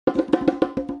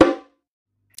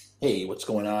Hey, what's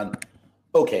going on?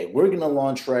 Okay, we're going to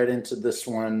launch right into this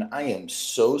one. I am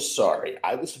so sorry.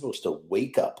 I was supposed to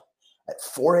wake up at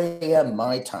 4 a.m.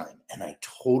 my time, and I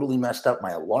totally messed up.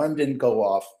 My alarm didn't go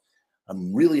off.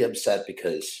 I'm really upset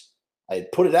because I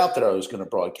had put it out that I was going to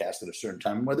broadcast at a certain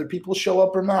time. Whether people show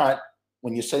up or not,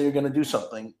 when you say you're going to do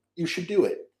something, you should do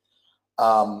it.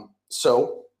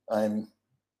 So I'm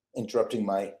interrupting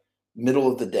my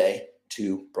middle of the day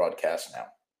to broadcast now.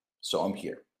 So I'm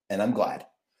here, and I'm glad.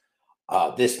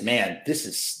 This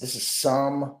is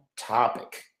some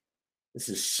topic. This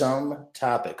is some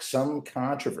topic, some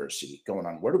controversy going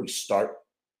on. Where do we start?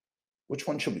 Which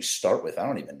one should we start with? I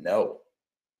don't even know.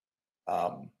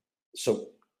 So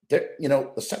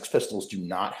the Sex Pistols do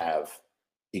not have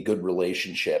a good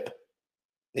relationship.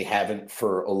 They haven't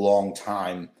for a long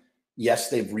time. Yes,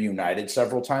 they've reunited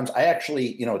several times. I actually,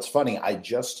 it's funny. I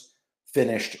just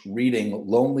finished reading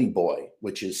Lonely Boy,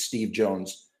 which is Steve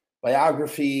Jones'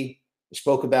 biography. We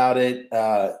spoke about it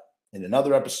in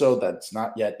another episode that's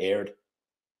not yet aired.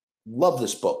 Love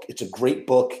this book. It's a great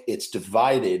book. It's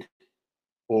divided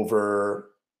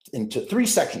into three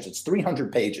sections. It's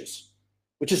 300 pages,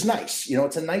 which is nice.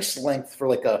 It's a nice length for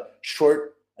like a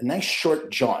nice short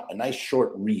jaunt, a nice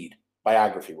short read,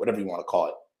 biography, whatever you want to call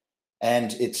it.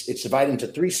 And it's divided into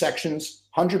three sections,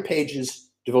 100 pages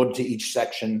devoted to each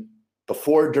section,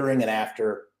 before, during, and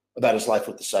after, about his life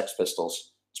with the Sex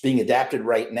Pistols. It's being adapted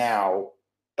right now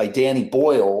by Danny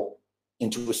Boyle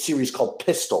into a series called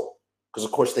Pistol, because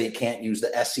of course they can't use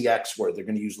the SEX word. They're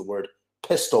going to use the word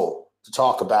pistol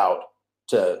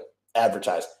to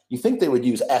advertise. You think they would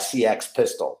use SEX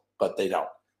pistol, but they don't.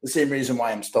 The same reason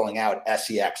why I'm spelling out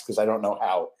SEX, because I don't know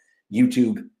how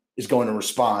YouTube is going to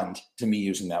respond to me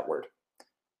using that word.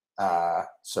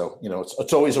 So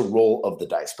it's always a roll of the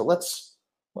dice. But let's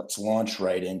launch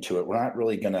right into it. We're not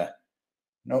really gonna.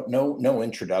 No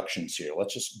introductions here.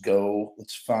 Let's just go.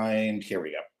 Let's find. Here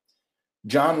we go.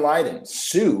 John Lydon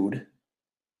sued.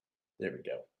 There we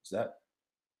go. Is that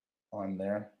on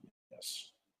there? Yes.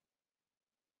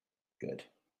 Good.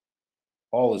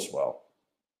 All is well.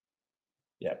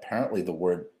 Yeah, apparently the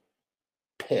word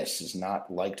piss is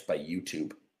not liked by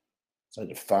YouTube. So I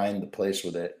had to find the place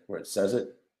where it says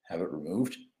it, have it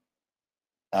removed.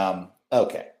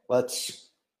 Okay, let's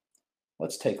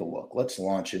take a look. Let's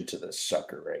launch into this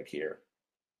sucker right here.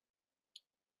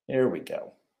 Here we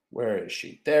go. Where is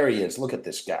she? There he is. Look at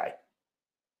this guy.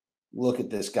 Look at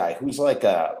this guy who's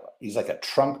he's like a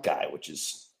Trump guy, which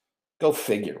is, go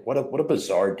figure. What a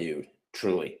bizarre dude,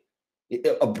 truly.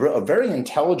 A very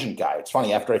intelligent guy. It's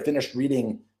funny, after I finished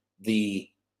reading the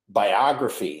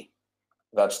biography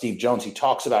about Steve Jones, he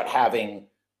talks about having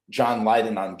John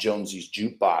Lydon on Jonesy's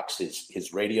Jukebox,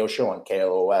 his radio show on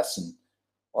KLOS in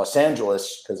Los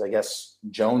Angeles, because I guess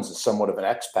Jones is somewhat of an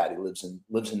expat. He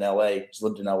lives in LA. He's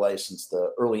lived in LA since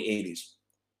the early 80s.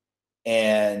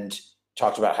 And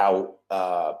talked about how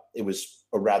it was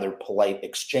a rather polite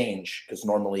exchange, because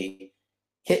normally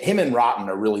him and Rotten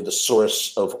are really the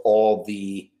source of all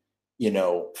the,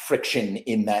 friction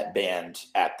in that band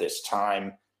at this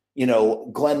time.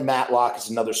 Glenn Matlock is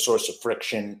another source of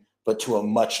friction, but to a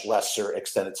much lesser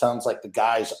extent. It sounds like the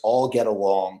guys all get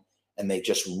along and they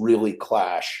just really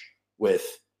clash with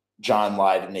John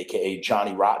Lydon, aka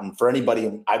Johnny Rotten. For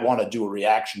anybody, I want to do a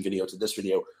reaction video to this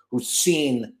video, who's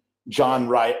seen John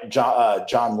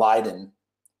Lydon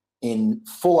in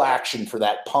full action for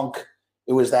that punk.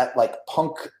 It was that like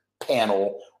punk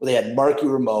panel where they had Marky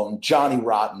Ramone, Johnny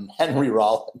Rotten, Henry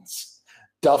Rollins,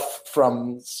 Duff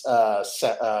from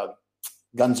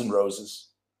Guns N' Roses,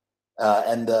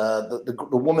 and the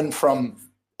woman from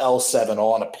L7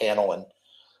 all on a panel. And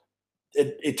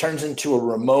it turns into a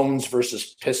Ramones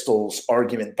versus Pistols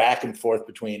argument back and forth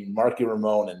between Marky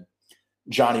Ramone and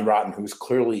Johnny Rotten, who's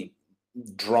clearly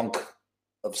drunk.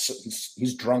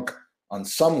 He's drunk on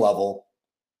some level,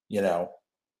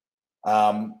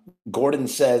 Gordon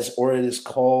says, or it is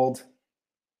called,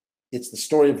 it's the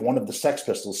story of one of the Sex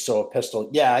Pistols, so a pistol.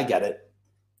 Yeah, I get it.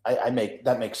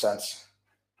 That makes sense.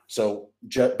 So,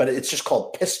 but it's just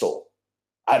called Pistol.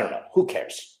 I don't know. Who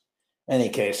cares? In any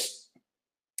case,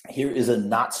 here is a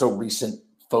not so recent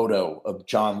photo of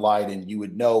John Lydon. You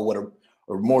would know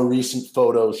or more recent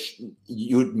photos,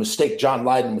 you would mistake John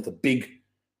Lydon with a big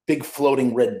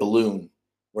floating red balloon,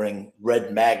 wearing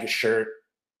red MAGA shirt,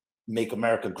 Make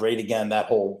America Great Again, that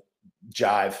whole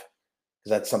jive, because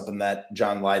that's something that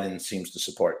John Lydon seems to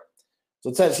support. So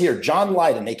it says here, John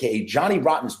Lydon, aka Johnny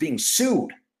Rotten, is being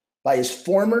sued by his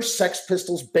former Sex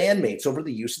Pistols bandmates over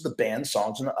the use of the band's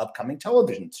songs in an upcoming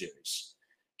television series.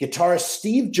 Guitarist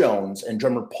Steve Jones and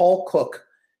drummer Paul Cook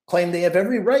claim they have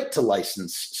every right to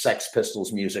license Sex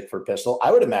Pistols music for Pistol.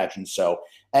 I would imagine so.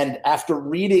 And after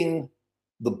reading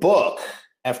the book,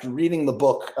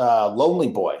 Lonely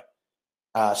Boy,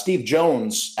 Steve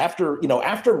Jones, after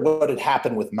what had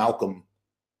happened with Malcolm,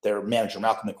 their manager,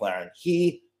 Malcolm McLaren,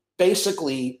 he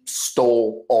basically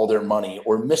stole all their money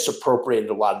or misappropriated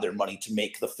a lot of their money to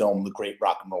make the film The Great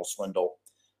Rock and Roll Swindle.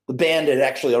 The band had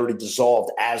actually already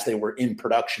dissolved as they were in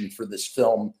production for this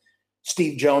film.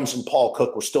 Steve Jones and Paul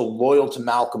Cook were still loyal to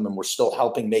Malcolm and were still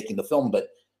helping making the film. But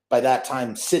by that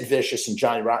time, Sid Vicious and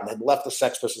Johnny Rotten had left the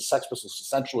Sex Pistols. Sex Pistols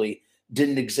essentially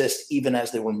didn't exist even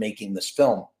as they were making this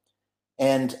film.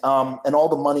 And all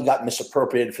the money got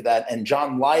misappropriated for that. And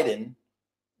John Lydon,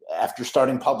 after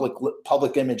starting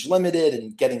Public Image Limited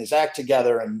and getting his act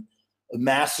together and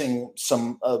amassing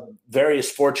some various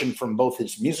fortune from both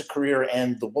his music career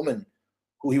and the woman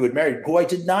who he would marry, who I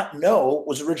did not know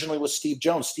was originally with Steve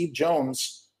Jones. Steve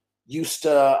Jones used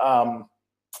to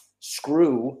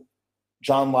screw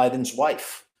John Lydon's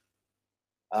wife.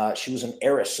 She was an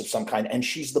heiress of some kind, and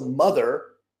she's the mother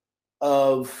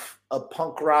of a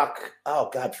punk rock,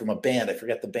 from a band. I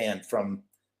forget the band, from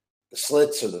the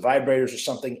Slits or the Vibrators or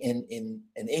something in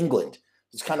England.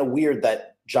 It's kind of weird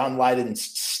that John Lydon's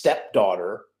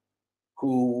stepdaughter,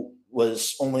 who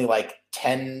was only like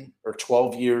 10 or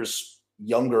 12 years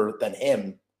younger than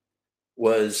him,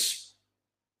 was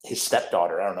his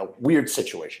stepdaughter. I don't know, weird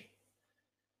situation.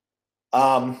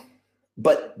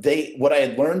 But what I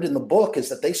had learned in the book is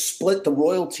that they split the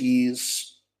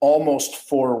royalties almost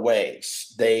 4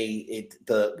 ways.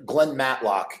 The Glenn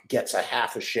Matlock gets a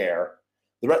half a share.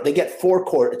 They get 4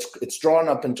 quarters. It's drawn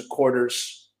up into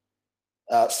quarters.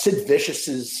 Sid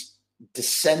Vicious's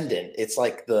descendant, it's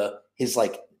like his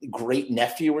great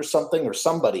nephew or something, or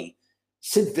somebody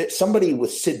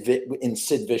with in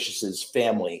Sid Vicious's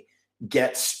family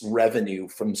gets revenue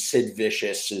from Sid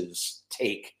Vicious's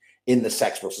take in the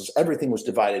Sex Pistols. Everything was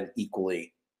divided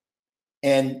equally.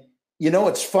 And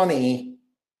it's funny.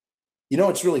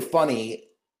 It's really funny.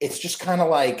 It's just kind of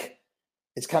like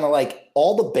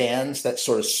all the bands that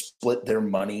sort of split their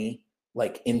money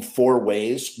like in 4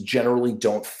 ways generally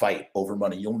don't fight over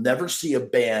money. You'll never see a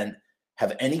band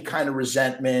have any kind of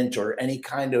resentment or any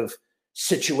kind of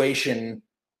situation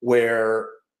where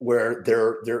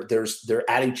they're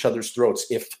at each other's throats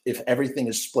if everything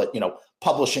is split.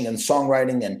 Publishing and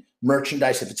songwriting and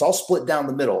merchandise, if it's all split down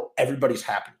the middle, everybody's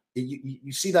happy.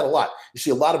 You see that a lot. You see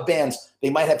a lot of bands, they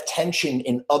might have tension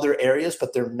in other areas,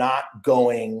 but they're not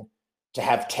going to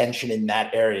have tension in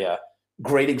that area.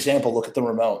 Great example, look at the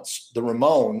Ramones. The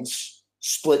Ramones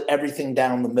split everything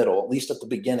down the middle, at least at the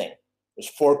beginning. There's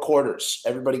 4 quarters.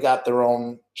 Everybody got their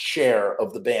own share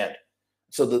of the band.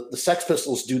 So the Sex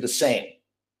Pistols do the same,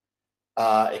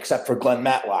 except for Glenn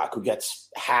Matlock, who gets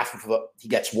he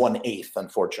gets 1/8,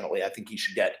 unfortunately. I think he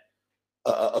should get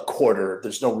a quarter.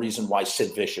 There's no reason why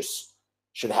Sid Vicious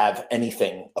should have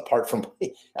anything apart from,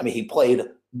 he played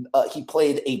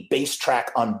a bass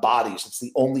track on Bodies. It's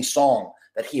the only song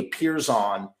that he appears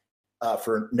on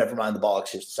for Nevermind the Bollocks,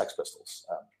 Here's the Sex Pistols.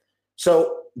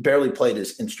 So barely played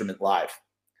his instrument live.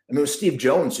 It was Steve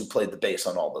Jones who played the bass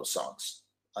on all those songs,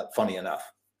 funny enough.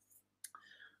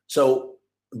 So,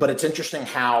 but it's interesting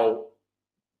how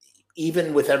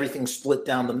even with everything split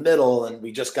down the middle, and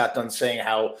we just got done saying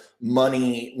how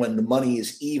when the money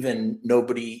is even,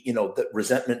 nobody, the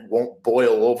resentment won't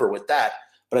boil over with that.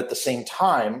 But at the same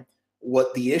time,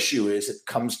 what the issue is, it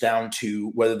comes down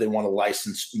to whether they want to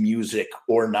license music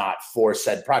or not for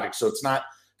said project. So it's not,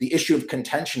 the issue of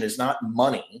contention is not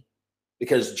money,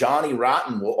 because Johnny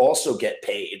Rotten will also get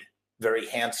paid very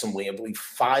handsomely. I believe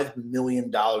 $5 million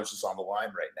is on the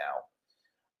line right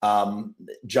now.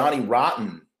 Johnny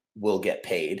Rotten will get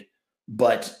paid,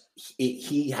 but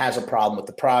he has a problem with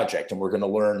the project, and we're going to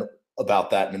learn about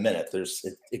that in a minute.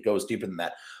 It goes deeper than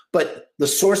that. But the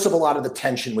source of a lot of the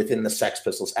tension within the Sex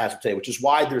Pistols as of today, which is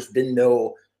why there's been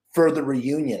no further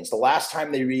reunions. The last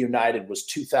time they reunited was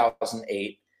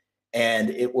 2008, and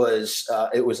it was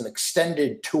an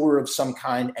extended tour of some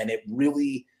kind, and it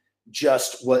really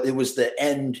it was the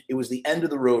end of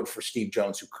the road for Steve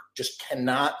Jones, who just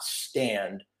cannot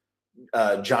stand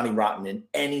Johnny Rotten in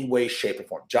any way, shape, or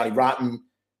form. Johnny Rotten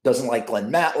doesn't like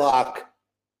Glenn Matlock.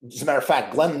 As a matter of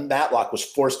fact, Glenn Matlock was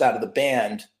forced out of the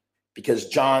band because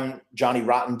Johnny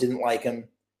Rotten didn't like him,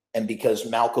 and because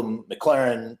Malcolm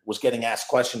McLaren was getting asked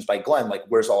questions by Glenn, like,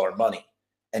 where's all our money?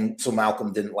 And so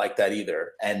Malcolm didn't like that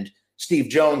either. And Steve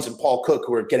Jones and Paul Cook,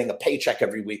 who are getting a paycheck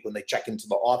every week when they check into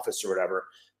the office or whatever,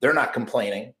 they're not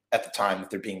complaining at the time that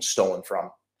they're being stolen from.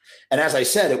 And as I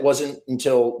said, it wasn't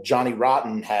until Johnny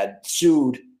Rotten had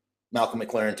sued Malcolm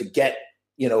McLaren to get,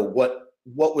 what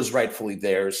what was rightfully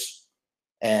theirs,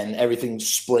 and everything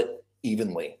split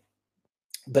evenly.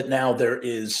 But now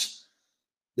there's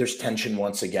tension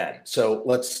once again. So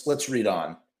let's read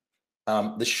on.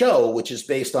 The show, which is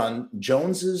based on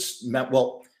Jones's,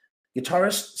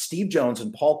 guitarist Steve Jones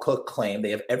and Paul Cook claim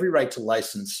they have every right to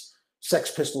license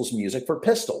Sex Pistols music for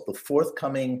Pistol, the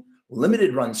forthcoming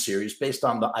limited run series based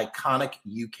on the iconic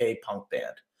UK punk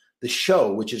band. The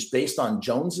show, which is based on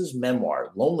Jones's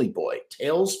memoir, Lonely Boy,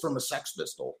 Tales from a Sex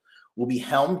Pistol, will be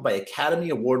helmed by Academy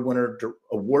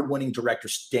award-winning director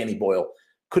Danny Boyle.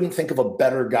 Couldn't think of a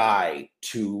better guy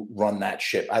to run that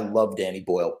ship. I love Danny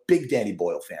Boyle, big Danny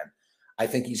Boyle fan. I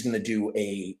think he's going to do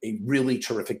a really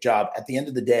terrific job. At the end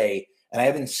of the day, and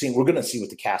we're going to see what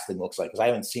the casting looks like because I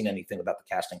haven't seen anything about the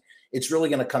casting. It's really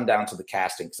going to come down to the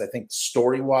casting because I think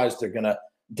story-wise,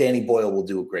 Danny Boyle will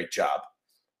do a great job.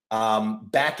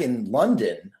 Back in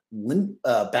London,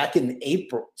 back in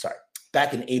April,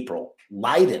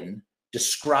 Lydon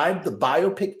described the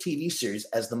biopic TV series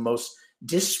as the most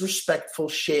disrespectful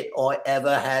shit I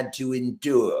ever had to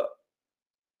endure,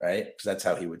 right? Because that's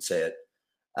how he would say it.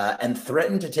 And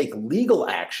threatened to take legal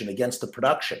action against the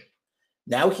production.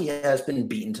 Now he has been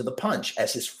beaten to the punch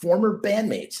as his former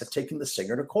bandmates have taken the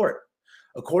singer to court.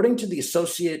 According to the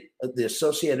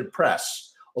Associated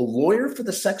Press, a lawyer for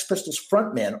the Sex Pistols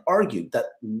frontman argued that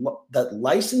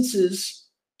licenses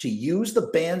to use the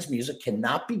band's music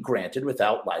cannot be granted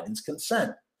without Lydon's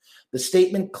consent. The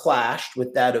statement clashed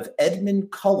with that of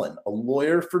Edmund Cullen, a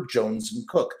lawyer for Jones and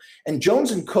Cook. And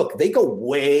Jones and Cook, they go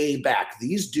way back.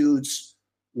 These dudes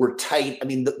were tight. I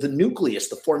mean, the nucleus,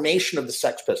 the formation of the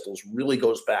Sex Pistols really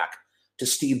goes back to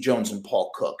Steve Jones and Paul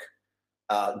Cook.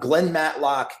 Glenn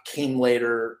Matlock came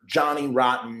later. Johnny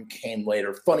Rotten came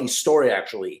later. Funny story,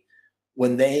 actually.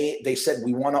 When they said,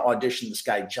 we want to audition this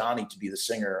guy, Johnny, to be the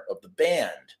singer of the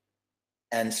band.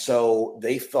 And so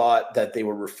they thought that they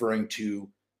were referring to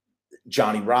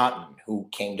Johnny Rotten, who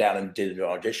came down and did an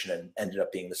audition and ended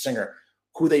up being the singer.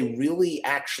 Who they really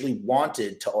actually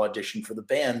wanted to audition for the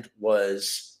band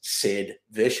was Sid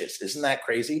Vicious. Isn't that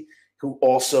crazy?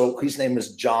 Whose name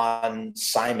was John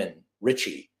Simon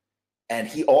Ritchie. And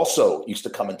he also used to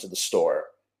come into the store.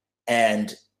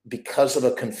 And because of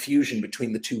a confusion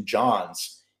between the two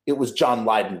Johns, it was John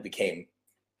Lydon who became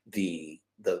the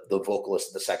vocalist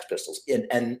of the Sex Pistols.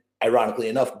 And ironically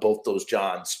enough, both those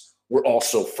Johns were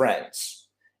also friends.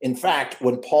 In fact,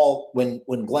 when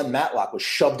Glenn Matlock was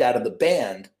shoved out of the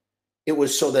band, it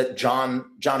was so that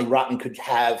Johnny Rotten could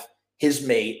have his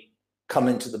mate come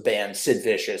into the band, Sid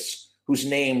Vicious, who's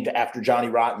named after Johnny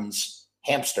Rotten's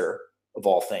hamster, of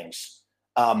all things.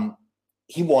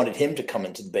 He wanted him to come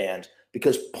into the band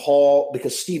because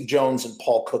Steve Jones and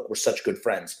Paul Cook were such good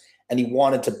friends, and he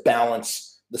wanted to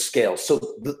balance the scales. So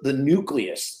the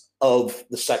nucleus of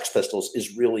the Sex Pistols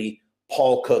is really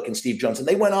Paul Cook and Steve Jones. And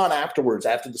they went on afterwards,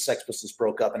 after the Sex Pistols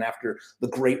broke up and after the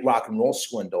great rock and roll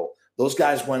swindle. Those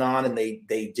guys went on and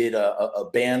they did a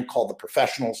band called The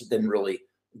Professionals. It didn't really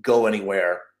go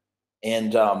anywhere.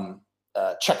 And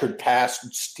Checkered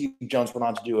Past, Steve Jones went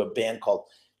on to do a band called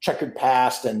Checkered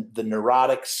Past and The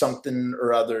Neurotic something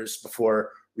or others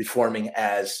before reforming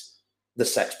as the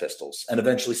Sex Pistols and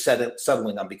eventually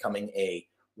settling on becoming a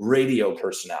radio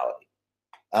personality.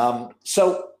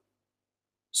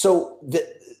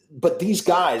 But these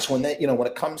guys, when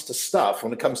it comes to stuff,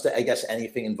 when it comes to, I guess,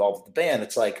 anything involved with the band,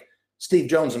 it's like Steve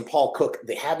Jones and Paul Cook,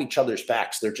 they have each other's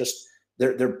backs.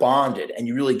 They're bonded. And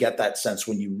you really get that sense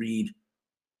when you read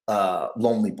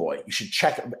Lonely Boy.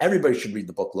 Everybody should read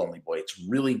the book Lonely Boy. It's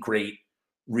really great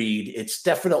read. It's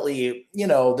definitely, you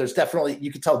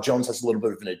can tell Jones has a little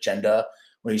bit of an agenda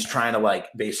when he's trying to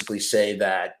basically say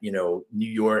that, New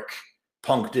York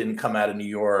punk didn't come out of New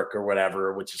York or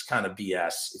whatever, which is kind of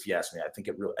BS, if you ask me. I think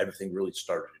everything really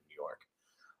started in New York.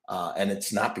 And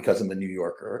it's not because I'm a New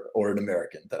Yorker or an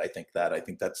American that I think that. I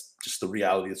think that's just the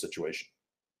reality of the situation.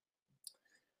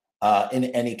 In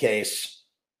any case,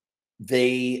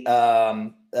 a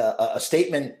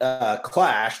statement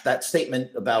clashed. That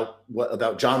statement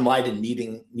about John Lydon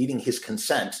needing his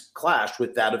consent clashed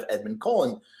with that of Edmund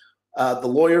Cullen, the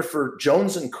lawyer for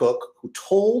Jones and Cook, who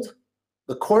told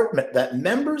the court that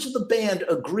members of the band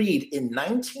agreed in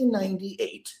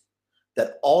 1998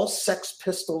 that all Sex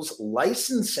Pistols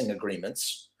licensing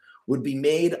agreements would be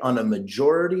made on a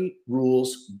majority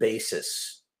rules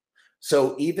basis.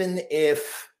 So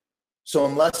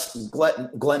unless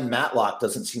Glenn Matlock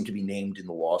doesn't seem to be named in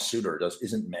the lawsuit or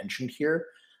isn't mentioned here,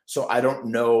 so I don't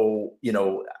know,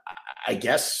 I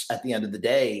guess at the end of the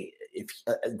day, if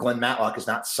Glenn Matlock is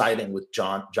not siding with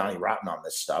Johnny Rotten on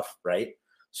this stuff, right?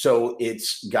 So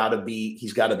he's got to be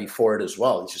for it as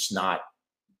well. He's just not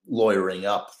lawyering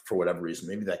up for whatever reason.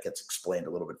 Maybe that gets explained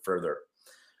a little bit further.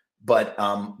 But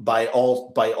by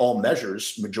all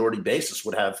measures, majority basis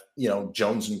would have,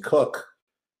 Jones and Cook,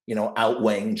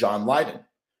 outweighing John Lydon.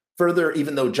 Further,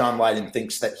 even though John Lydon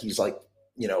thinks that he's like,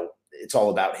 it's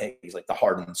all about him, he's like the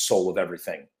heart and soul of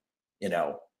everything,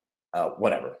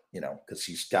 whatever, because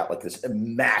he's got like this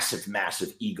massive,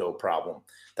 massive ego problem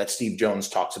that Steve Jones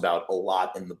talks about a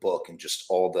lot in the book, and just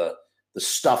all the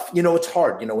stuff, it's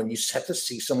hard, when you have to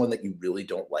see someone that you really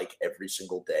don't like every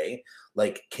single day.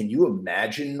 Like, can you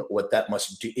imagine what that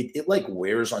must do? It like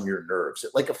wears on your nerves.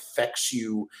 It like affects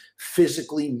you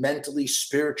physically, mentally,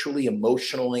 spiritually,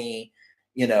 emotionally,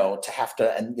 to have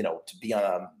to, and, to be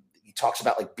on he talks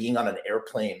about like being on an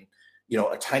airplane,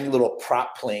 a tiny little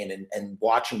prop plane, and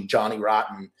watching Johnny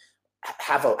Rotten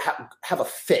have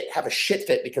a shit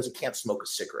fit because he can't smoke a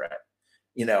cigarette,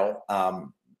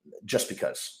 just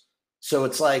because. So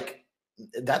it's like,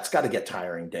 that's got to get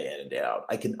tiring day in and day out.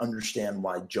 I can understand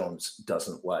why Jones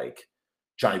doesn't like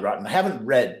Johnny Rotten. I haven't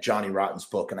read Johnny Rotten's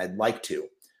book, and I'd like to,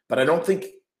 but I don't think,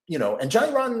 and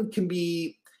Johnny Rotten can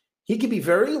be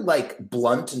very like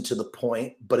blunt and to the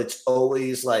point, but it's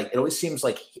always like, it always seems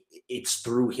like it's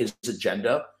through his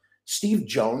agenda. Steve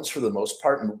Jones, for the most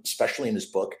part, and especially in his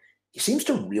book, he seems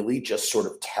to really just sort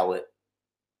of tell it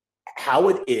how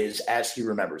it is as he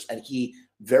remembers. And he's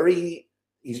very,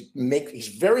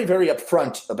 very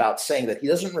upfront about saying that he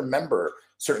doesn't remember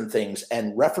certain things,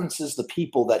 and references the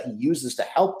people that he uses to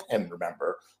help him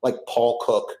remember, like Paul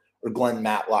Cook or Glenn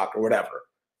Matlock or whatever.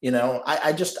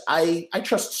 I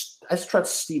trust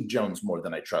Steve Jones more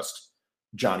than I trust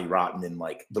Johnny Rotten in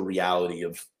like the reality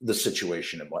of the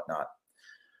situation and whatnot.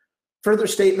 Further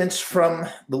statements from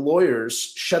the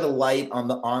lawyers shed a light on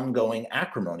the ongoing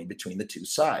acrimony between the two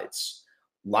sides.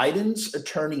 Lydon's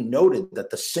attorney noted that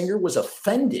the singer was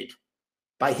offended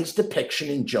by his depiction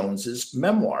in Jones's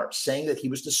memoir, saying that he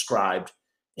was described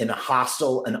in a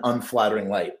hostile and unflattering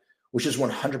light, which is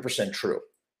 100% true.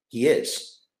 He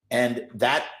is. And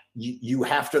that you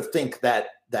have to think that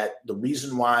the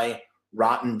reason why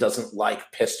Rotten doesn't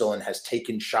like Pistol and has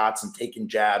taken shots and taken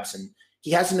jabs, and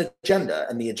he has an agenda,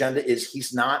 and the agenda is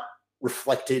he's not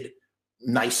reflected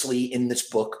nicely in this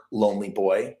book, Lonely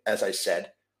Boy, as I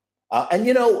said. And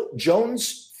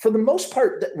Jones, for the most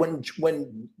part, when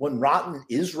Rotten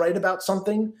is right about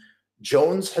something,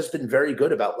 Jones has been very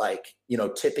good about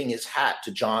tipping his hat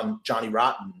to Johnny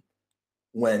Rotten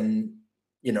when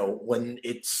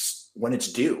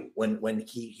it's due, when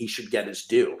he should get his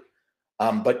due.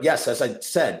 But yes, as I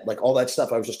said, like all that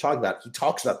stuff I was just talking about, he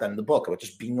talks about that in the book, about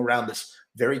just being around this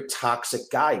very toxic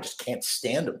guy. He just can't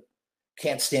stand him.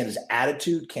 Can't stand his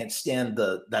attitude, can't stand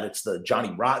that it's the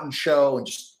Johnny Rotten show, and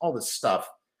just all this stuff.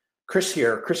 Chris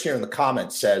here in the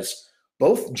comments says,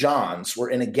 both Johns were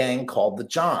in a gang called the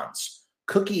Johns.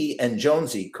 Cookie and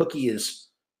Jonesy. Cookie is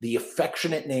the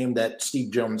affectionate name that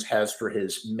Steve Jones has for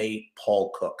his mate,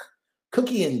 Paul Cook.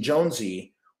 Cookie and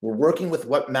Jonesy were working with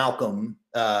Malcolm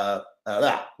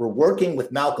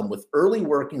with early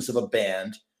workings of a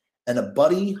band and a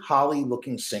Buddy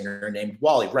Holly-looking singer named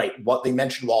Wally. Right, what they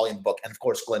mentioned Wally in the book, and of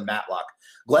course Glenn Matlock.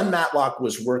 Glenn Matlock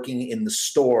was working in the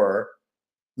store,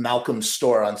 Malcolm's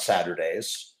store, on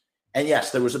Saturdays. And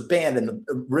yes, there was a band, and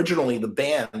originally the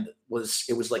band was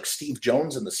like Steve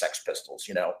Jones and the Sex Pistols.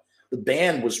 The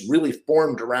band was really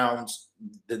formed around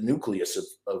the nucleus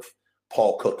of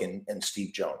Paul Cook and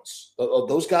Steve Jones.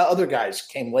 Those other guys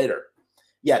came later.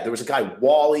 Yeah, there was a guy,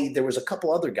 Wally. There was a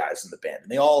couple other guys in the band, and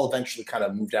they all eventually kind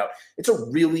of moved out. It's a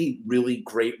really, really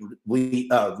great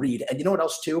read. And you know what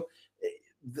else, too?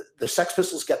 The Sex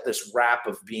Pistols get this rap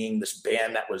of being this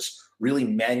band that was really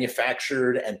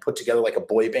manufactured and put together like a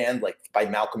boy band, like by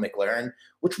Malcolm McLaren,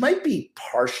 which might be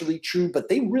partially true, but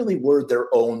they really were their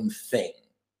own thing.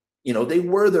 They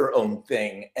were their own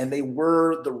thing, and they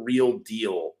were the real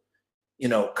deal,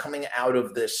 coming out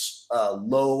of this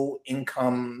low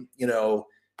income,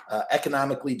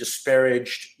 economically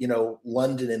disparaged,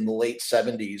 London in the late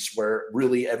 70s, where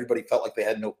really everybody felt like they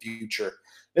had no future.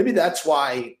 Maybe that's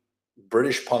why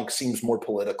British punk seems more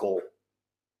political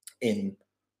in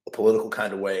a political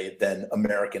kind of way than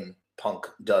American punk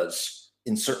does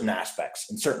in certain aspects.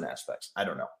 I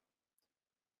don't know.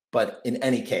 But in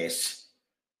any case,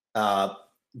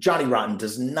 Johnny Rotten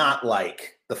does not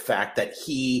like the fact that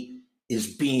he is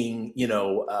being,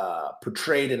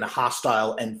 portrayed in a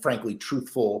hostile and frankly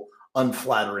truthful,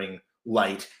 unflattering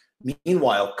light.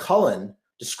 Meanwhile, Cullen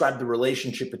described the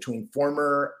relationship between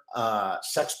former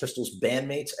Sex Pistols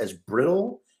bandmates as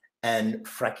brittle and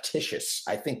fractious.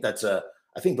 I think those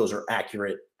are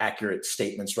accurate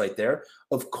statements right there.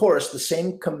 Of course, the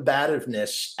same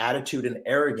combativeness, attitude, and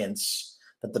arrogance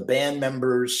that the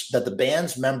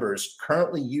band's members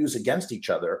currently use against each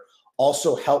other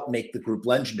also help make the group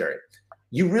legendary.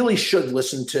 You really should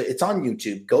listen to, it's on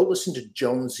YouTube. Go listen to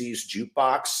Jonesy's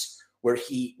Jukebox, where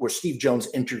Steve Jones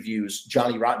interviews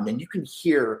Johnny Rotten, and you can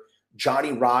hear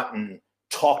Johnny Rotten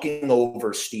talking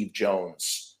over Steve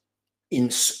Jones.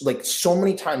 In like so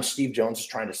many times, Steve Jones is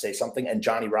trying to say something, and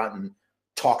Johnny Rotten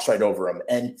talks right over him.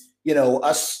 And you know,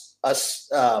 us,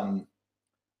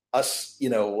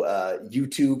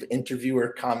 YouTube interviewer,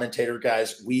 commentator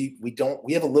guys, we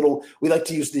like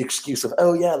to use the excuse of,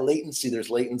 oh yeah, latency. There's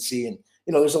latency, and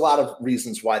you know, there's a lot of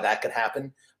reasons why that could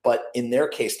happen. But in their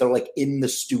case, they're like in the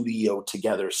studio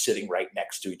together, sitting right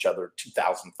next to each other.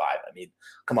 2005. I mean,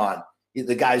 come on.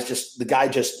 The guy just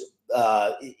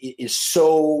is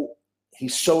so,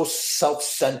 he's so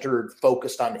self-centered,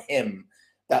 focused on him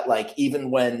that like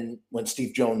even when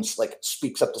Steve Jones like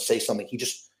speaks up to say something, he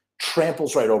just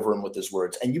tramples right over him with his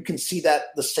words. And you can see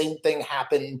that the same thing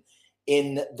happen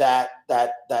in that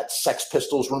Sex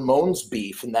Pistols Ramones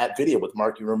beef in that video with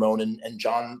Marky Ramone and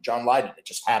John Lydon. It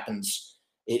just happens.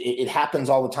 It happens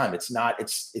all the time.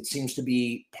 It seems to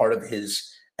be part of his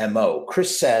MO.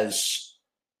 Chris says,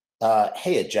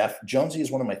 hey, Jeff, Jonesy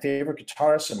is one of my favorite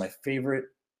guitarists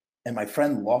and my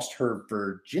friend lost her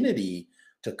virginity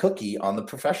to Cookie on the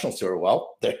Professional tour.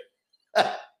 Well,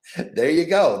 there you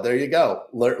go. There you go.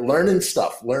 Learning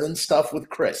stuff with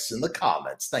Chris in the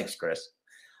comments. Thanks, Chris.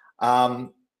 So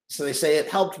they say it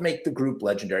helped make the group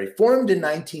legendary. Formed in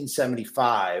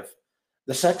 1975,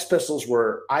 the Sex Pistols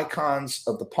were icons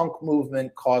of the punk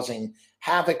movement, causing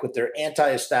havoc with their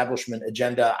anti-establishment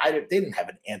agenda. They didn't have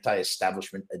an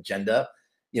anti-establishment agenda.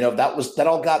 You know,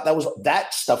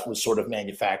 that stuff was sort of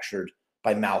manufactured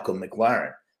by Malcolm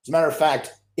McLaren. As a matter of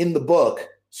fact, in the book,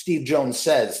 Steve Jones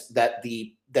says that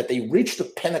they reached the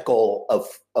pinnacle of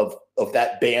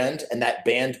that band, and that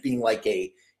band being like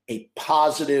a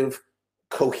positive,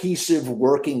 cohesive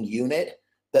working unit.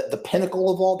 That the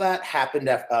pinnacle of all that happened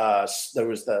after there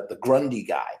was the Grundy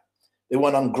guy. They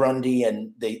went on Grundy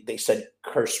and they said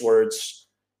curse words.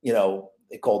 You know,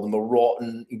 they called him a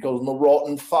rotten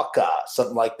fucker,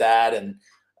 something like that. And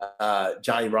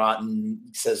Johnny Rotten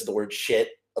says the word shit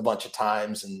a bunch of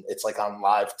times, and it's like on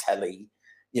live telly,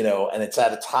 you know, and it's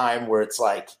at a time where it's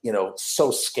like, you know, so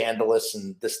scandalous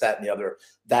and this, that, and the other.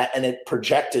 And it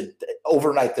projected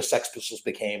overnight. The Sex Pistols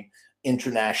became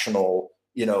international.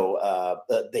 You know,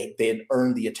 they had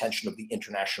earned the attention of the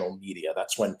international media.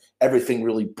 That's when everything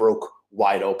really broke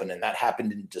wide open, and that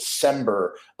happened in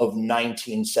December of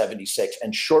 1976.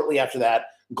 And shortly after that,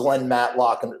 Glenn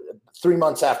Matlock, and 3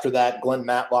 months after that, Glenn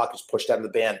Matlock is pushed out of the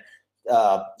band.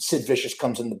 Sid Vicious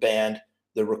comes in the band.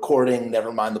 They're recording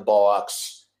Nevermind the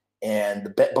Bollocks,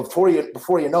 and before you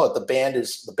know it, the band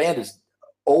is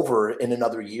over in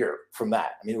another year from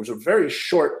that. I mean, it was a very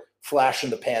short flash in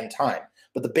the pan time.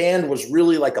 But the band was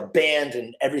really like a band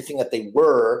and everything that they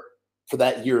were for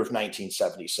that year of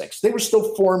 1976. They were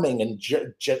still forming and, they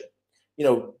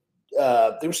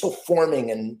were still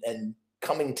forming and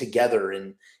coming together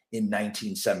in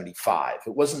 1975. It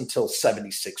wasn't until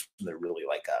 76 when they're really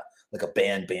like a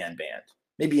band,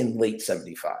 maybe in late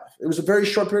 75. It was a very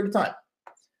short period of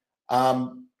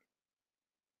time.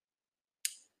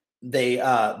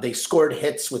 They scored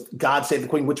hits with God Save the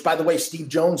Queen, which, by the way, Steve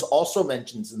Jones also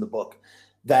mentions in the book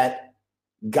that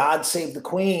God Save the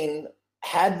Queen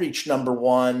had reached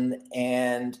 #1,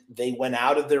 and they went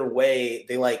out of their way.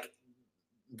 They like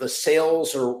the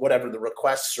sales or whatever, the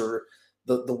requests or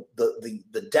the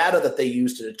data that they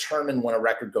used to determine when a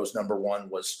record goes #1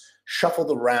 was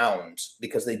shuffled around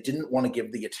because they didn't want to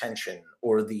give the attention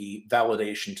or the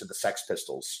validation to the Sex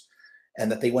Pistols,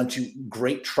 and that they went to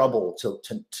great trouble to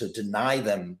deny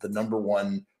them the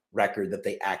 #1 record that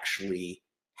they actually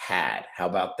had. How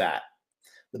about that?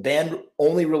 The band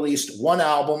only released one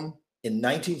album in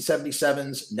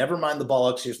 1977's Nevermind the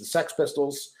Bollocks. Here's the Sex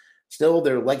Pistols. Still,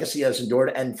 their legacy has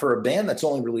endured. And for a band that's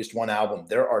only released one album,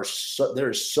 there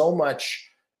is so much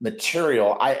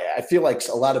material. I feel like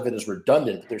a lot of it is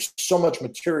redundant. There's so much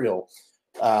material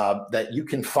that you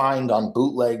can find on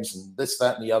bootlegs and this,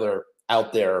 that, and the other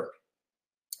out there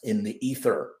in the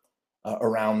ether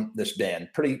around this band.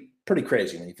 Pretty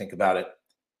crazy when you think about it.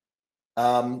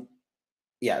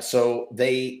 Yeah, so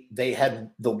they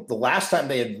had the last time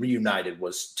they had reunited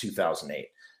was 2008.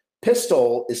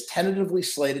 Pistol is tentatively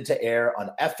slated to air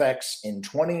on FX in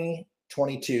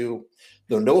 2022,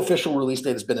 though no official release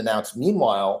date has been announced.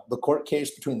 Meanwhile, the court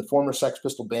case between the former Sex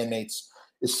Pistol bandmates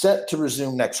is set to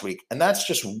resume next week. And that's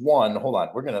just one. Hold on,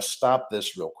 we're going to stop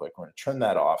this real quick. We're going to turn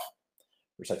that off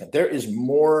for a second. There is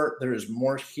more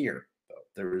here, though.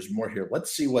 There is more here.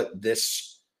 Let's see what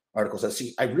this article says.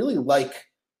 See, I really like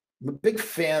I'm a big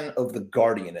fan of The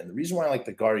Guardian. And the reason why I like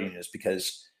The Guardian is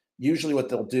because usually what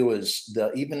they'll do is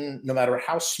even no matter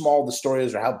how small the story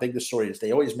is or how big the story is,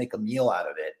 they always make a meal out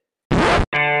of it.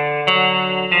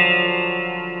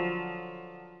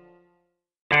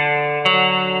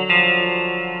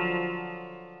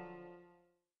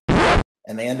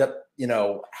 And they end up,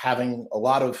 having a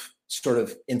lot of sort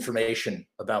of information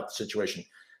about the situation.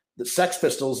 The Sex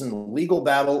Pistols in the legal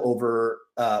battle over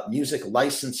music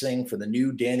licensing for the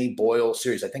new Danny Boyle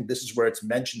series. I think this is where it's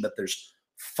mentioned that there's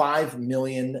 $5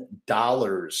 million.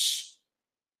 There's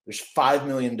 $5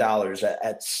 million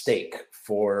at stake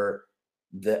for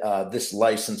this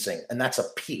licensing, and that's a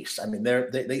piece. I mean,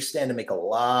 they stand to make a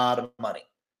lot of money.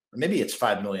 Or maybe it's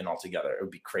 $5 million altogether. It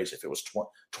would be crazy if it was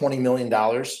 $20 million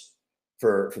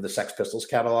for the Sex Pistols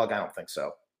catalog. I don't think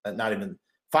so. Not even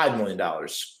 $5 million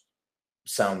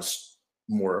sounds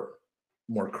more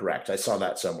correct. I saw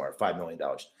that somewhere. $5 million.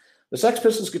 The Sex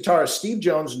Pistols guitarist Steve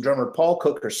Jones and drummer Paul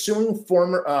Cook are suing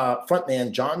former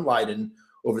frontman John Lydon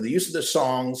over the use of their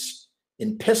songs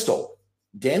in Pistol,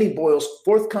 Danny Boyle's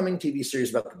forthcoming TV series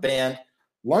about the band.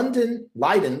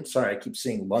 Lydon, sorry, I keep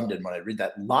saying London when I read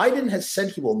that. Lydon has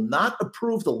said he will not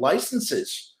approve the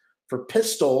licenses for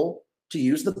Pistol to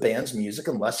use the band's music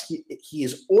unless he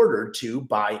is ordered to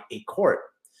by a court.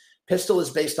 Pistol is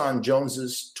based on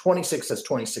Jones's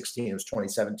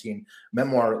 2017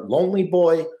 memoir, Lonely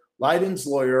Boy. Lydon's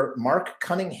lawyer, Mark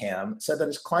Cunningham, said that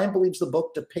his client believes the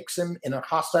book depicts him in a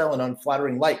hostile and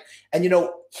unflattering light. And,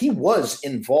 he was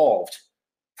involved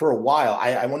for a while.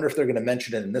 I wonder if they're going to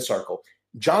mention it in this article.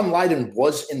 John Lydon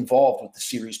was involved with the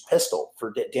series Pistol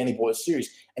for Danny Boyle's series,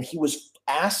 and he was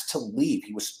asked to leave.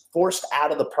 He was forced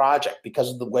out of the project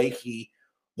because of the way he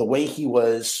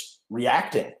was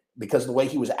reacting, because of the way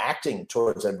he was acting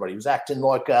towards everybody. He was acting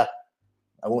like I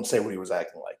won't say what he was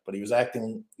acting like, but he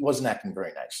wasn't acting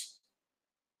very nice.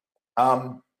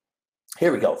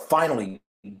 Here we go. Finally,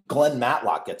 Glenn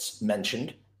Matlock gets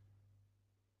mentioned.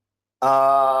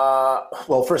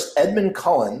 Well, first, Edmund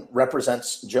Cullen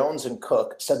represents Jones and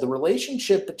Cook, said the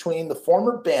relationship between the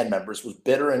former band members was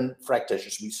bitter and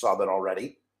fractious. We saw that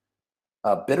already.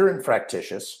 Bitter and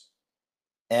fractious,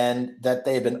 and that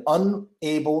they have been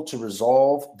unable to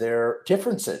resolve their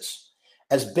differences.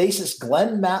 As bassist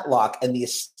Glenn Matlock and the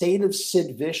estate of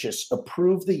Sid Vicious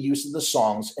approved the use of the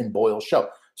songs in Boyle's show.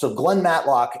 So Glenn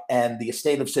Matlock and the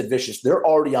estate of Sid Vicious, they're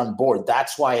already on board.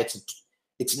 That's why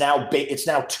it's now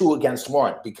 2 against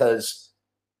 1, because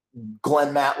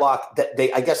Glenn Matlock,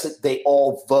 I guess they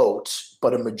all vote,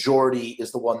 but a majority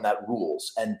is the one that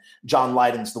rules, and John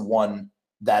Lydon's the one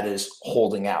that is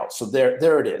holding out. So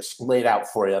there it is, laid out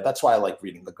for you. That's why I like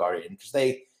reading The Guardian, because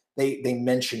they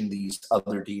mention these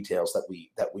other details that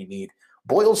we need.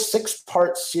 Boyle's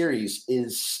 6-part series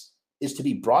is to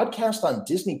be broadcast on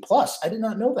Disney Plus. I did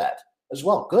not know that as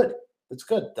well. Good. That's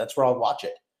good. That's where I'll watch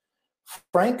it.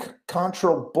 Frank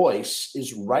Contra Boyce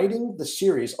is writing the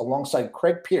series alongside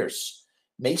Craig Pierce.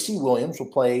 Macy Williams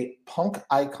will play punk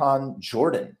icon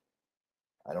Jordan.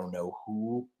 I don't know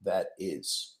who that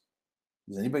is.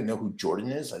 Does anybody know who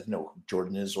Jordan is? I didn't know who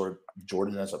Jordan is, or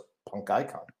Jordan as a punk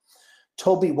icon.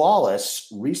 Toby Wallace,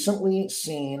 recently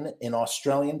seen in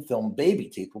Australian film Baby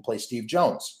Teeth, will play Steve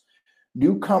Jones.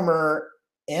 Newcomer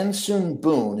Ansoon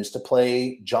Boone is to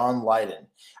play John Lydon.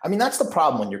 I mean, that's the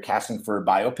problem when you're casting for a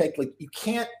biopic.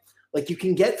 You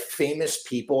can get famous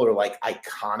people or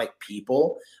iconic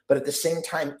people, but at the same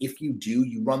time, if you do,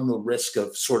 you run the risk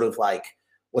of sort of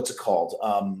what's it called?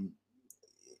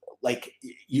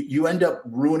 You end up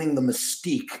ruining the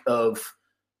mystique of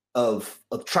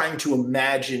trying to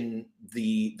imagine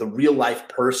the real life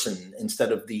person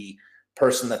instead of the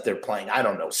person that they're playing. I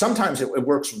don't know. Sometimes it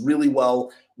works really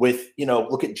well with,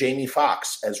 look at Jamie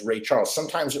Foxx as Ray Charles.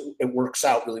 Sometimes it works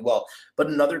out really well, but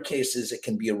in other cases it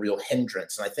can be a real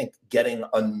hindrance. And I think getting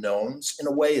unknowns in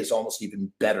a way is almost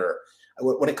even better.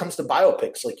 When it comes to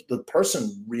biopics, the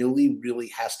person really, really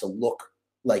has to look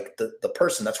like the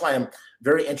person. That's why I'm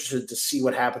very interested to see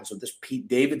what happens with this Pete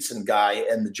Davidson guy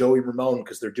and the Joey Ramone,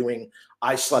 because they're doing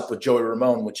I Slept with Joey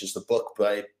Ramone, which is the book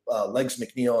by Legs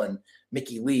McNeil and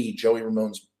Mickey Lee, Joey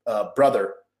Ramone's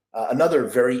brother. Another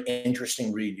very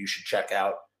interesting read you should check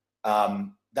out.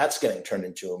 That's getting turned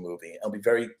into a movie. I'll be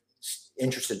very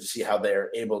interested to see how they're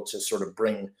able to sort of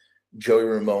bring Joey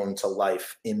Ramone to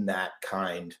life in that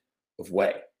kind of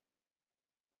way.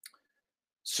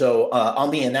 So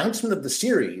on the announcement of the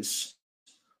series,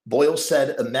 Boyle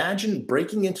said, imagine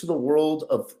breaking into the world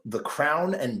of The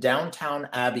Crown and Downtown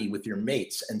Abbey with your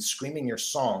mates and screaming your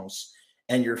songs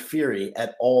and your fury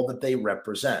at all that they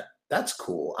represent. That's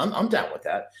cool. I'm down with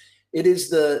that. It is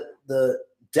the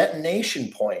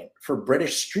detonation point for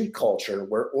British street culture,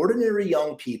 where ordinary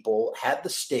young people had the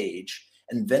stage,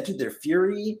 invented their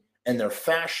fury and their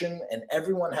fashion, and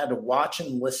everyone had to watch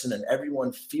and listen, and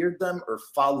everyone feared them or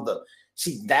followed them.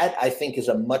 See, that I think is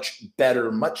a much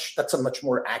better, that's a much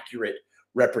more accurate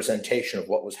representation of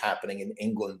what was happening in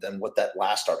England than what that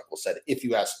last article said, if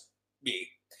you ask me.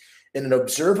 In an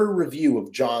Observer review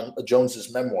of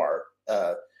Jones's memoir,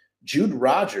 Jude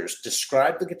Rogers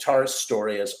described the guitarist's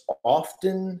story as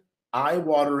often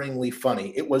eye-wateringly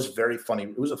funny. It was very funny.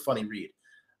 It was a funny read.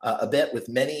 A bit with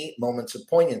many moments of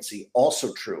poignancy.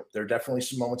 Also true. There are definitely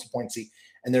some moments of poignancy,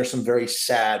 and there are some very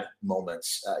sad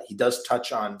moments. He does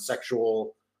touch on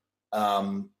sexual.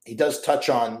 He does touch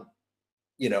on,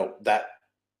 that.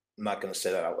 I'm not going to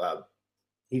say that out loud.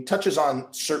 He touches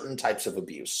on certain types of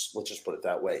abuse. Let's just put it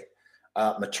that way.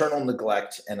 Maternal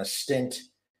neglect and a stint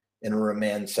in a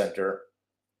remand center.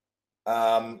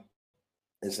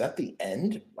 Is that the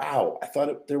end? Wow, I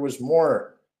thought there was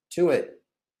more to it.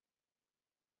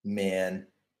 Man,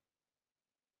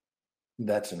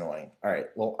 that's annoying. All right,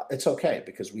 well, it's okay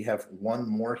because we have one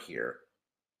more here.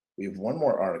 We have one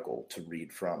more article to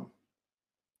read from.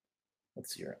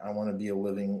 Let's see here. I want to be a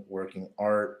living, working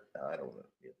art. No, I don't want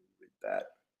to read that.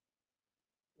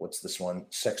 What's this one?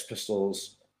 Sex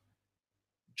Pistols.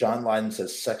 John Lydon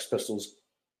says Sex Pistols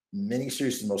miniseries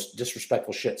is the most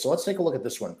disrespectful shit. So let's take a look at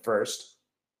this one first.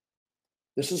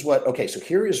 This is what, okay, so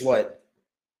here is what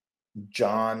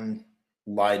John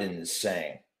Lydon is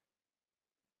saying.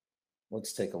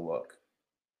 Let's take a look.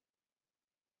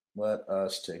 Let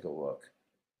us take a look.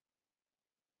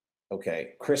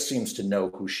 Okay, Chris seems to know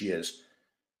who she is.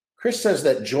 Chris says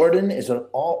that Jordan is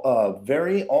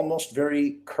almost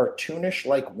very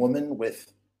cartoonish-like woman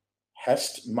with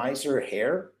Hestmeister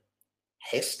hair.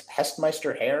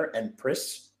 Hestmeister hair and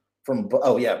Pris from,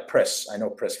 Pris. I know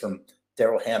Pris from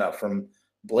Daryl Hannah from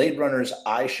Blade Runner's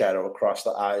eyeshadow across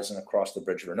the eyes and across the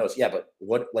bridge of her nose. Yeah, but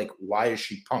why is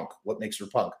she punk? What makes her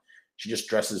punk? She just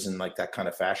dresses in like that kind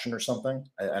of fashion or something?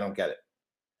 I don't get it.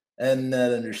 I'm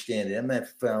not understanding. I'm not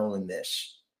following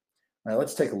this. All right,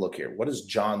 let's take a look here. What does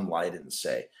John Lydon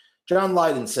say? John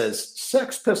Lydon says,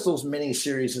 Sex Pistols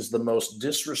miniseries is the most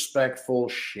disrespectful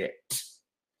shit.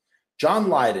 John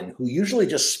Lydon, who usually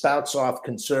just spouts off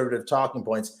conservative talking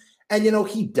points, and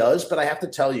he does, but I have to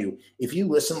tell you, if you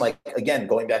listen, like, again,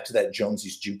 going back to that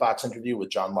Jonesy's Jukebox interview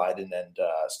with John Lydon and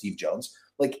Steve Jones,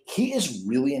 like, he is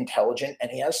really intelligent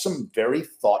and he has some very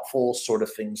thoughtful sort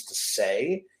of things to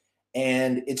say.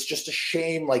 And it's just a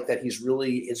shame, like, that his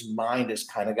mind has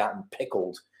kind of gotten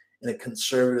pickled in a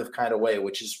conservative kind of way,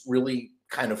 which is really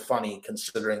kind of funny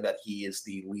considering that he is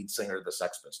the lead singer of the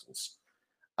Sex Pistols.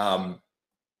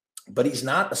 But he's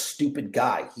not a stupid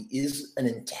guy. He is an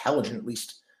intelligent, at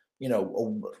least,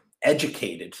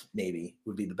 educated, maybe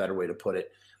would be the better way to put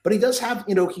it. But he does have,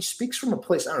 he speaks from a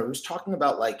place, I don't know, he was talking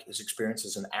about like his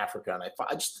experiences in Africa.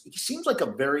 And he seems like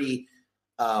a very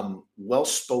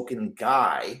well-spoken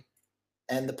guy.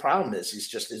 And the problem is he's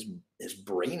just, his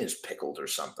brain is pickled or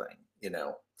something,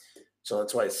 So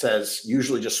that's why it says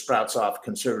usually just sprouts off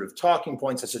conservative talking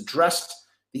points. It's addressed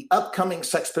the upcoming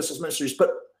Sex Pistols ministries, but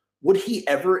would he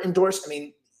ever endorse? I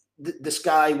mean, this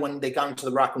guy, when they got into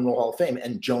the Rock and Roll Hall of Fame,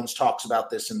 and Jones talks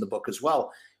about this in the book as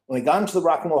well. When they got into the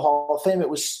Rock and Roll Hall of Fame, it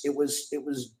was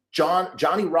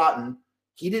Johnny Rotten.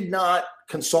 He did not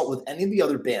consult with any of the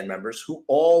other band members who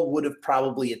all would have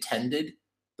probably attended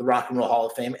the Rock and Roll Hall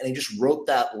of Fame, and he just wrote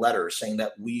that letter saying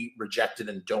that we rejected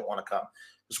and don't want to come.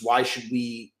 Because why should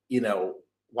we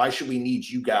need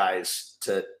you guys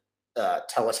to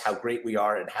tell us how great we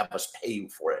are and have us pay you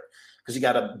for it? Because you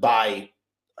got to buy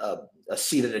a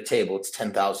seat at a table. It's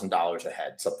 $10,000 a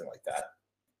head, something like that.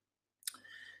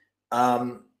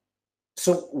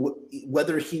 So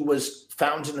whether he was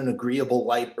found in an agreeable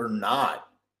light or not,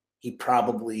 he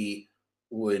probably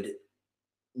would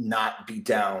not be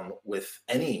down with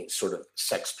any sort of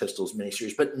Sex Pistols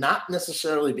miniseries, but not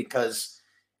necessarily because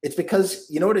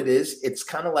you know what it is? It's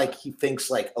kind of like he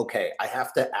thinks like, okay, I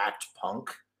have to act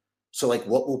punk. So like,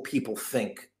 what will people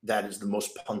think that is the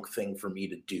most punk thing for me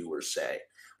to do or say?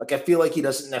 Like, I feel like he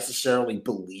doesn't necessarily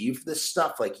believe this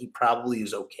stuff. Like, he probably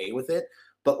is okay with it,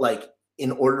 but like,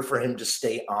 in order for him to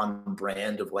stay on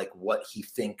brand of like what he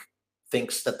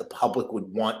thinks that the public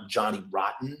would want Johnny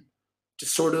Rotten to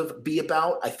sort of be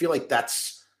about, I feel like I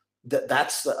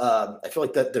feel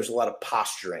like that there's a lot of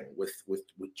posturing with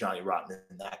Johnny Rotten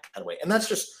in that kind of way. And that's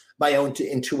just my own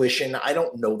intuition. I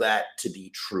don't know that to be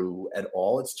true at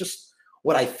all. It's just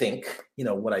what I think,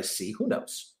 what I see. Who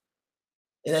knows?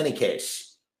 In any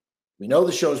case, We know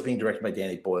the show is being directed by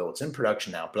Danny Boyle. It's in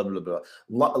production now, blah, blah, blah.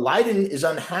 Lydon is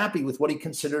unhappy with what he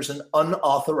considers an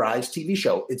unauthorized TV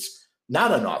show. It's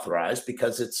not unauthorized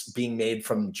because it's being made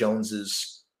from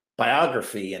Jones's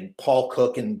biography, and Paul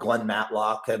Cook and Glenn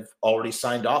Matlock have already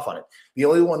signed off on it. The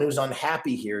only one who's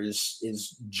unhappy here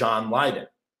is John Lydon,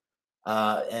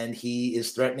 and he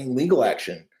is threatening legal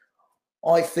action.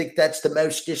 I think that's the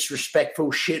most disrespectful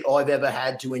shit I've ever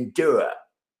had to endure,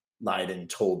 Lydon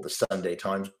told the Sunday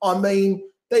Times. I mean,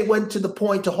 they went to the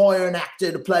point to hire an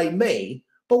actor to play me,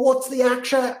 but what's the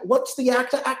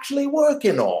actor actually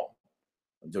working on?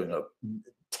 I'm doing a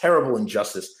terrible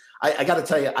injustice. I got to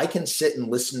tell you, I can sit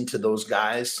and listen to those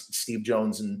guys, Steve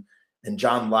Jones and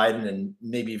John Lydon, and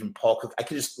maybe even Paul Cook. I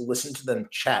could just listen to them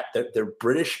chat. Their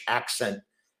British accent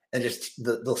and just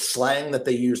the slang that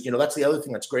they use. You know, that's the other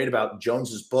thing that's great about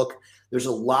Jones's book. There's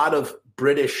a lot of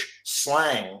British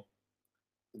slang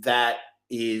that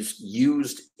is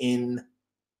used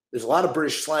there's a lot of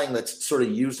British slang that's sort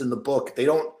of used in the book.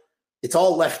 It's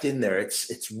all left in there.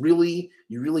 It's really,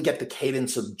 you really get the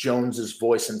cadence of Jones's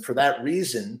voice. And for that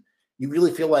reason, you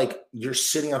really feel like you're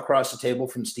sitting across the table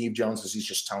from Steve Jones as he's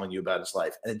just telling you about his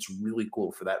life. And it's really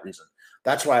cool for that reason.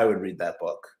 That's why I would read that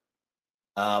book.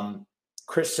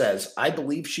 Chris says, I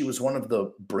believe she was one of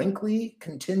the Brinkley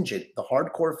contingent, the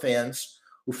hardcore fans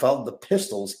who followed the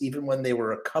Pistols even when they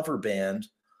were a cover band,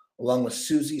 along with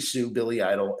Susie Sue, Billy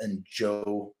Idol, and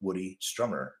Joe Woody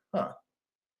Strummer. Huh.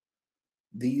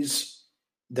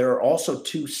 There are also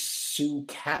two Sue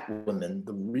Cat women,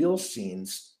 the real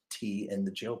scenes T and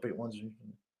the jailbait ones.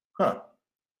 Huh.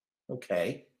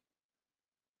 Okay.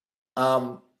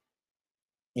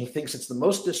 He thinks it's the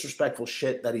most disrespectful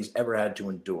shit that he's ever had to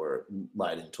endure,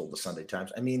 Lydon told the Sunday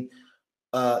Times. I mean,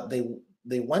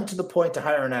 they went to the point to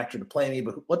hire an actor to play me,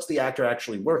 but what's the actor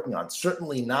actually working on?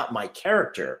 Certainly not my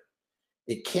character.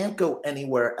 It can't go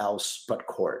anywhere else but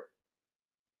court.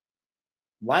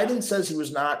 Lydon says he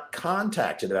was not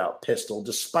contacted about Pistol,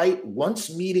 despite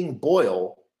once meeting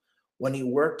Boyle when he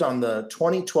worked on the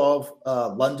 2012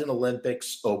 London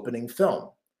Olympics opening film.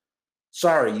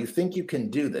 Sorry, you think you can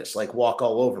do this, like walk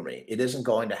all over me. It isn't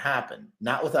going to happen.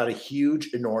 Not without a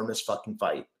huge, enormous fucking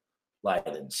fight,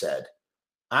 Lydon said.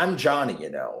 I'm Johnny, you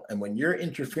know, and when you're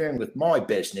interfering with my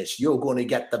business, you're going to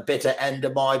get the bitter end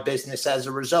of my business as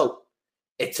a result.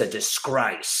 It's a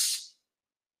disgrace.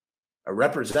 A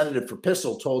representative for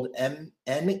Pistol told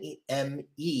NME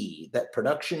that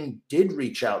production did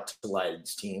reach out to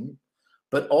Lydon's team,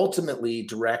 but ultimately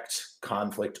direct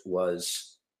conflict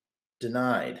was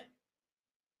denied.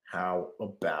 How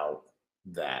about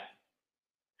that?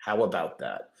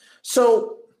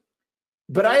 So,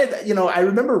 but I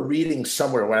remember reading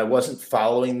somewhere when I wasn't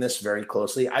following this very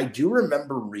closely. I do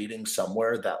remember reading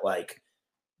somewhere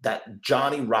that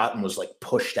Johnny Rotten was like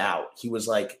pushed out. He was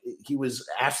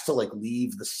asked to like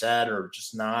leave the set or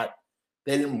just not.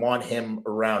 They didn't want him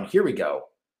around. Here we go.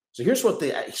 So here's what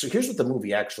the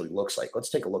movie actually looks like.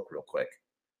 Let's take a look real quick.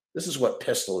 This is what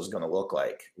Pistol is going to look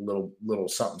like. Little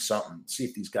something something. See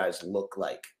if these guys look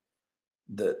like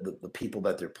the people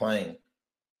that they're playing.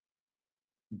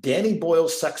 Danny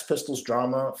Boyle's Sex Pistols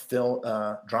drama filmed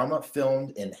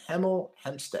in Hemel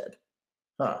Hempstead.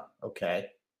 Huh. Okay.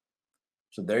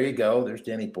 So there you go. There's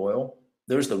Danny Boyle.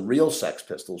 There's the real Sex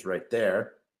Pistols right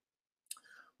there.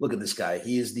 Look at this guy.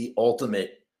 He is the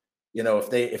ultimate. You know, if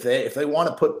they want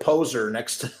to put Poser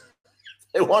next to,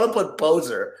 they want to put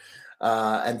Poser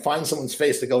and find someone's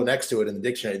face to go next to it in the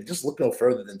dictionary. Just look no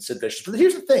further than Sid Vicious. But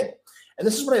here's the thing, and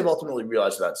this is what I've ultimately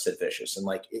realized about Sid Vicious, and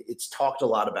like it's talked a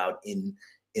lot about in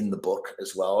the book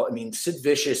as well. I mean, Sid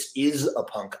Vicious is a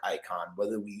punk icon,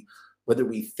 whether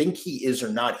we think he is or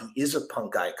not. He is a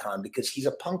punk icon because he's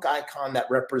a punk icon that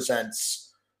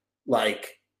represents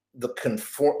like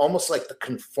almost like the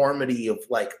conformity of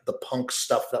like the punk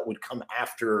stuff that would come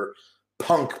after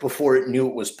punk before it knew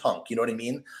it was punk. You know what I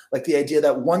mean? Like the idea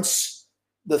that once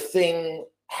the thing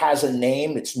has a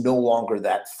name, it's no longer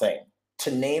that thing.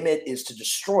 To name it is to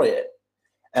destroy it.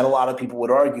 And a lot of people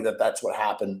would argue that that's what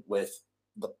happened with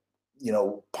the,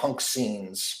 punk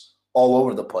scenes all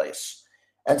over the place.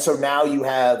 And so now you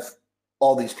have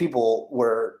all these people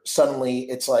where suddenly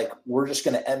it's like, we're just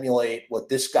going to emulate what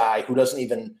this guy who doesn't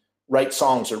even write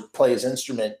songs or play his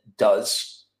instrument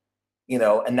does,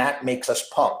 and that makes us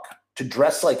punk. To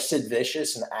dress like Sid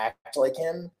Vicious and act like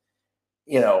him,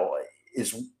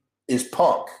 is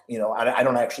punk. I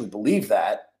don't actually believe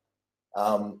that.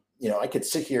 I could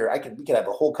sit here, we could have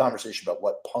a whole conversation about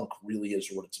what punk really is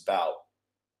or what it's about.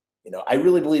 I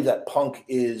really believe that punk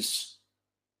is,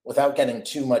 without getting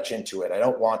too much into it, I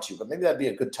don't want to, but maybe that'd be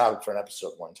a good topic for an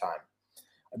episode one time.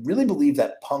 I really believe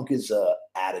that punk is a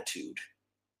attitude.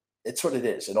 It's what it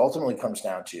is. It ultimately comes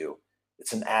down to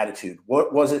it's an attitude.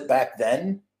 What was it back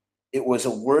then? It was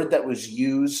a word that was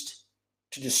used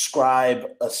to describe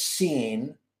a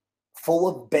scene full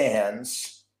of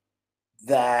bands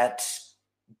that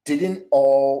didn't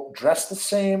all dress the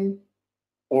same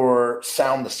or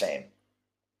sound the same,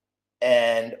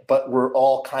 but we're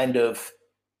all kind of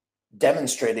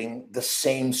demonstrating the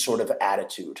same sort of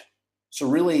attitude. So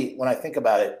really, when I think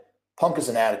about it, punk is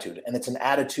an attitude, and it's an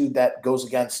attitude that goes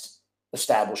against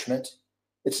establishment.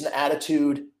 It's an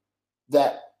attitude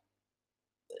about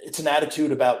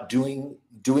doing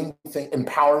things,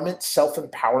 empowerment,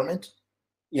 self-empowerment,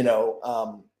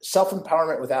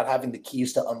 self-empowerment without having the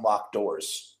keys to unlock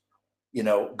doors,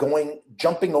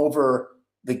 jumping over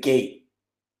the gate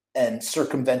and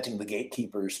circumventing the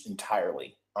gatekeepers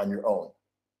entirely on your own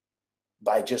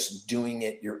by just doing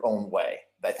it your own way.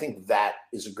 I think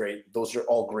those are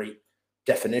all great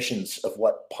definitions of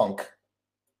what punk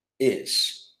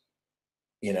is.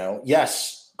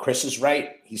 Yes, Chris is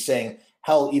right. He's saying,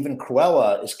 hell, even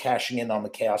Cruella is cashing in on the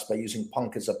chaos by using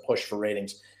punk as a push for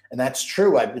ratings. And that's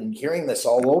true. I've been hearing this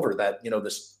all over that,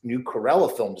 this new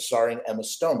Cruella film starring Emma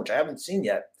Stone, which I haven't seen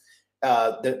yet,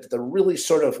 they're really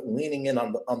sort of leaning in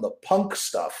on the punk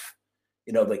stuff,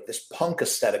 like this punk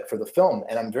aesthetic for the film.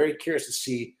 And I'm very curious to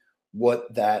see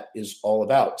what that is all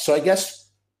about. So I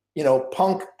guess,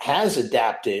 punk has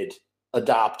adopted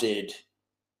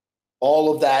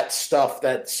all of that stuff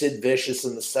that Sid Vicious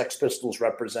and the Sex Pistols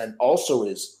represent also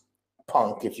is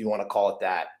punk, if you want to call it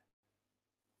that.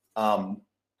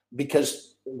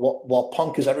 Because while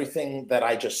punk is everything that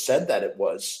I just said that it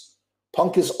was,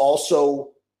 punk is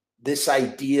also this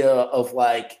idea of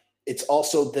it's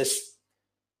also this,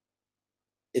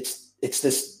 it's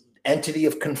this entity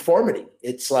of conformity.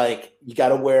 It's like, you got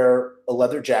to wear a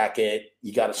leather jacket,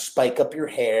 you got to spike up your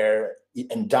hair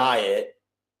and dye it,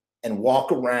 and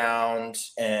walk around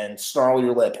and snarl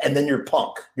your lip, and then you're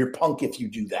punk. You're punk if you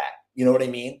do that. You know what I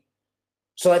mean?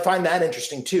 So I find that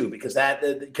interesting too, because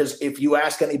if you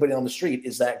ask anybody on the street,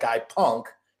 is that guy punk?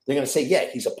 They're going to say, yeah,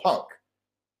 he's a punk.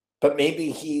 But maybe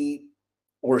he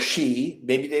or she,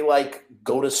 maybe they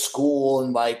go to school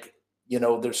and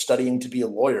they're studying to be a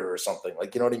lawyer or something.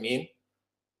 You know what I mean?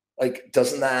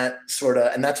 Doesn't that sort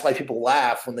of, and that's why people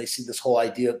laugh when they see this whole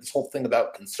thing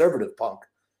about conservative punk,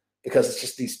 because it's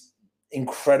just these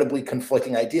incredibly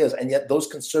conflicting ideas. And yet those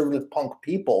conservative punk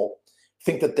people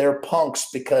think that they're punks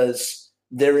because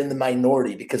they're in the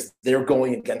minority, because they're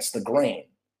going against the grain.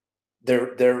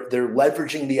 They're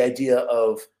leveraging the idea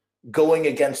of going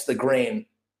against the grain,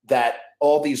 that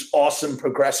all these awesome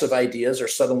progressive ideas are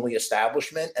suddenly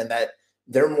establishment, and that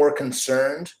they're more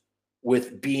concerned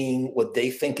with being what they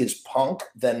think is punk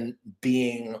than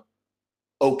being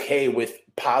okay with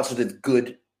positive,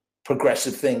 good,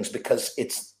 progressive things, because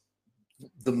it's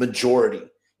the majority.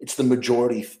 It's the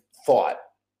majority thought.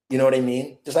 You know what I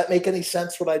mean? Does that make any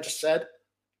sense, what I just said?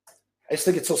 I just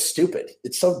think it's so stupid.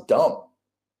 It's so dumb.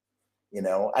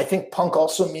 I think punk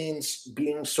also means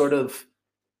being sort of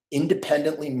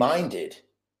independently minded.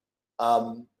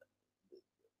 Punk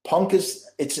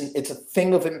it's a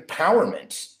thing of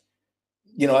empowerment.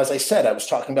 As I said, I was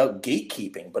talking about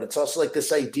gatekeeping, but it's also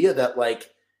this idea that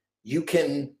you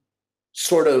can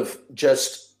sort of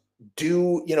just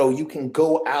do, you can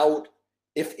go out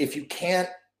if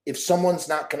someone's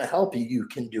not going to help you, you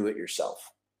can do it yourself.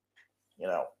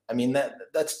 I mean,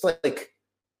 that's look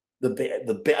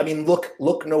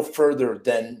no further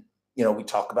than, we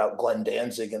talk about Glenn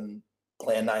Danzig and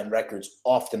Plan 9 Records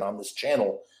often on this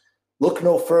channel. Look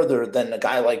no further than a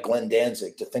guy like Glenn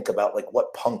Danzig to think about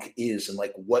what punk is, and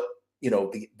what,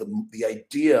 the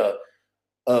idea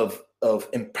of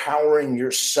empowering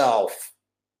yourself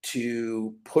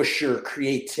to push your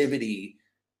creativity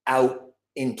out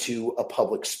into a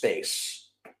public space.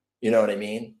 You know what I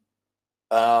mean?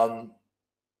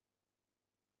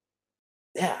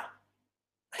 Yeah.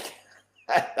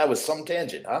 That was some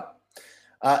tangent, huh?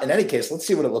 In any case, let's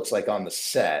see what it looks like on the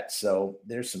set. So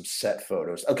there's some set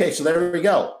photos. Okay, so there we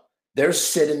go. There's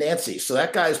Sid and Nancy. So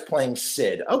that guy's playing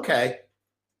Sid. Okay.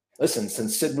 Listen,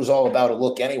 since Sid was all about a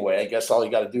look anyway, I guess all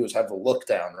you got to do is have the look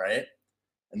down, right?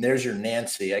 And there's your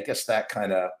Nancy. I guess that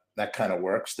kind of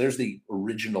works. There's the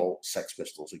original Sex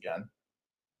Pistols again.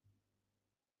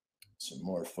 Some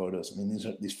more photos. I mean,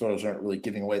 these photos aren't really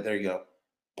giving away. There you go.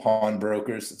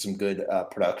 Pawnbrokers. That's some good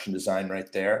production design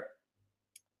right there.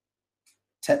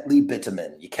 Tetley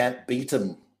Bitumen. You can't beat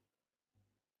them.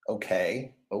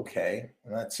 Okay.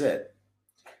 And that's it.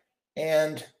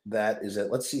 And that is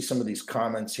it. Let's see some of these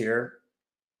comments here.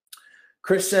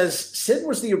 Chris says, Sid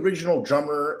was the original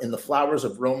drummer in The Flowers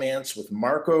of Romance with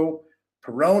Marco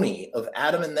Peroni of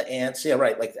Adam and the Ants. Yeah,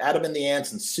 right. Like Adam and the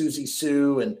Ants and Susie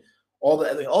Sue and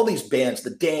all these bands, the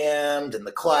Damned and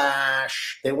the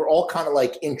Clash, they were all kind of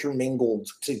like intermingled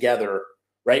together,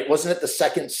 right? Wasn't it the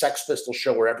second Sex Pistols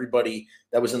show where everybody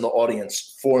that was in the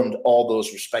audience formed all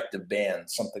those respective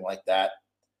bands, something like that?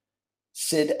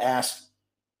 Sid asked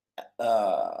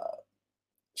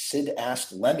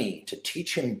Lemmy to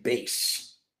teach him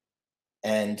bass,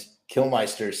 and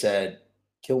Killmeister said,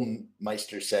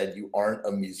 "You aren't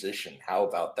a musician. How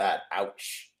about that?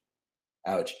 Ouch,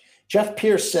 ouch." Jeff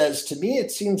Pierce says, "To me,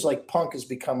 it seems like punk has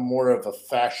become more of a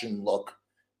fashion look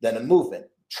than a movement."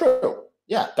 True.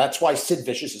 Yeah, that's why Sid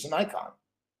Vicious is an icon,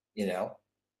 you know?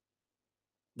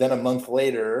 Then a month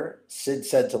later, Sid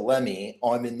said to Lemmy,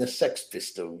 "I'm in the Sex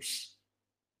Pistols."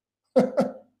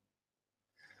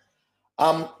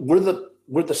 Were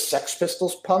the Sex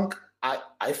Pistols punk?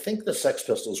 I think the Sex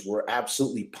Pistols were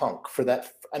absolutely punk for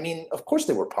that. I mean, of course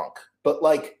they were punk, but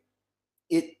like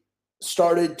it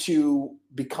started to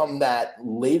become that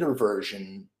later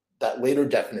version, that later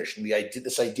definition,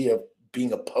 this idea of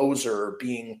being a poser,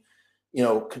 being,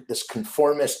 this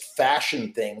conformist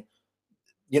fashion thing.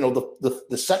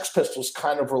 The Sex Pistols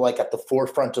kind of were like at the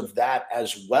forefront of that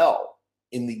as well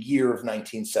in the year of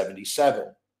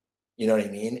 1977. You know what I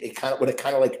mean? It kind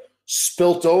of like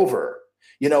spilt over.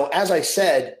 As I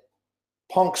said,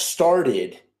 punk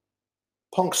started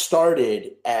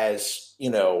as,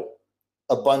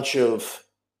 a bunch of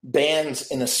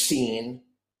bands in a scene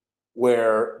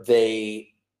where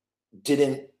they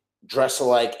didn't dress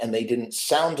alike and they didn't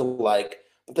sound alike,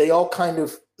 but they all kind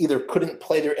of either couldn't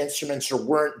play their instruments or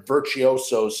weren't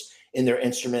virtuosos in their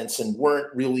instruments and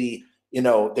weren't really,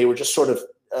 they were just sort of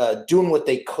doing what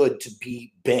they could to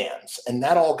be bands. And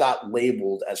that all got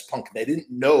labeled as punk. They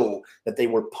didn't know that they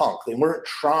were punk. They weren't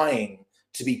trying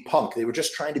to be punk. They were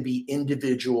just trying to be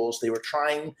individuals. They were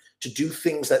trying to do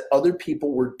things that other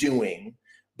people were doing,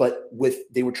 but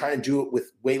they were trying to do it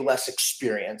with way less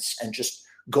experience and just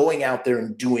going out there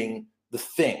and doing the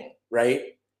thing,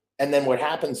 right? And then what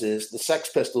happens is the Sex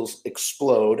Pistols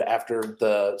explode after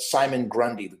the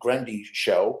Grundy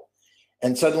show,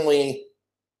 and suddenly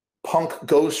punk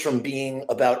goes from being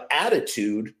about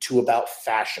attitude to about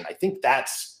fashion. I think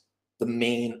that's the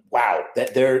main,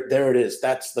 there it is.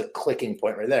 That's the clicking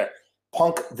point right there.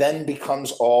 Punk then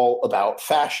becomes all about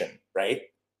fashion, right?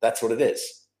 That's what it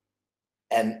is.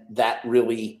 And that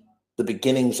really, the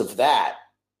beginnings of that,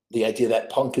 the idea that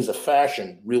punk is a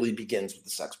fashion really begins with the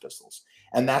Sex Pistols.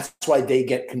 And that's why they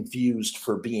get confused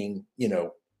for being,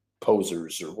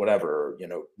 posers or whatever,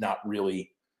 not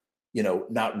really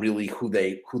who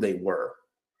they were,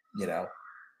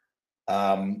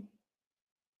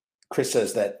 Chris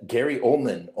says that Gary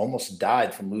Oldman almost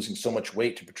died from losing so much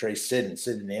weight to portray Sid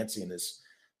and Nancy in his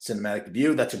cinematic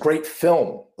debut. That's a great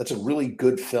film. That's a really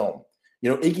good film.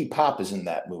 Iggy Pop is in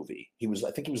that movie.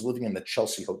 I think he was living in the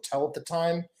Chelsea Hotel at the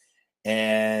time.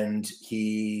 And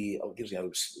a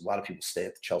lot of people stay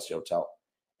at the Chelsea Hotel.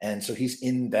 And so he's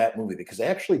in that movie because they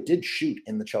actually did shoot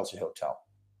in the Chelsea Hotel.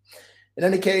 In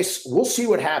any case, we'll see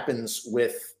what happens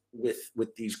with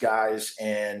these guys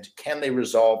and can they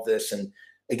resolve this. And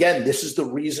again, this is the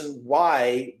reason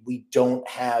why we don't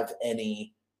have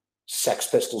any Sex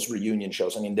Pistols reunion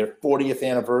shows. I mean, their 40th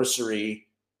anniversary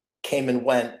came and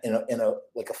went in a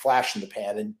like a flash in the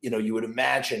pan. And you would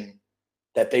imagine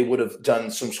that they would have done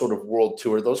some sort of world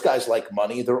tour. Those guys like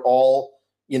money. They're all,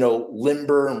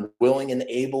 limber and willing and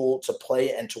able to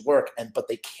play and to work. But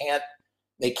they can't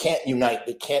unite.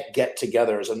 They can't get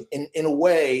together. So in a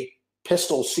way,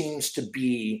 Pistol seems to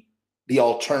be the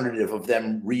alternative of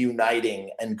them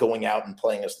reuniting and going out and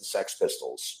playing as the Sex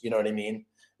Pistols. You know what I mean?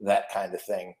 That kind of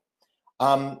thing.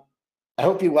 I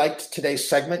hope you liked today's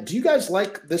segment. Do you guys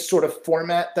like this sort of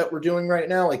format that we're doing right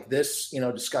now? Like this,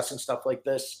 discussing stuff like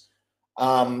this?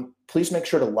 Please make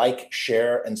sure to like,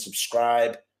 share, and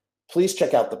subscribe. Please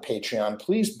check out the Patreon.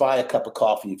 Please buy a cup of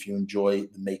coffee if you enjoy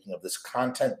the making of this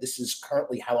content. This is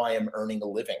currently how I am earning a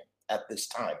living at this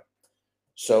time.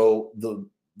 So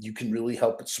you can really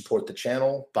help support the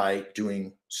channel by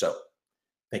doing so.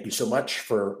 Thank you so much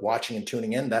for watching and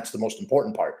tuning in. That's the most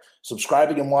important part.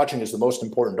 Subscribing and watching is the most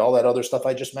important. All that other stuff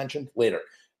I just mentioned, later.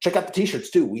 Check out the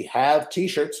t-shirts too. We have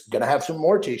t-shirts. Gonna have some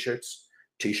more t-shirts.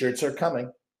 T-shirts are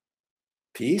coming.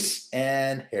 Peace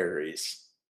and Harry's.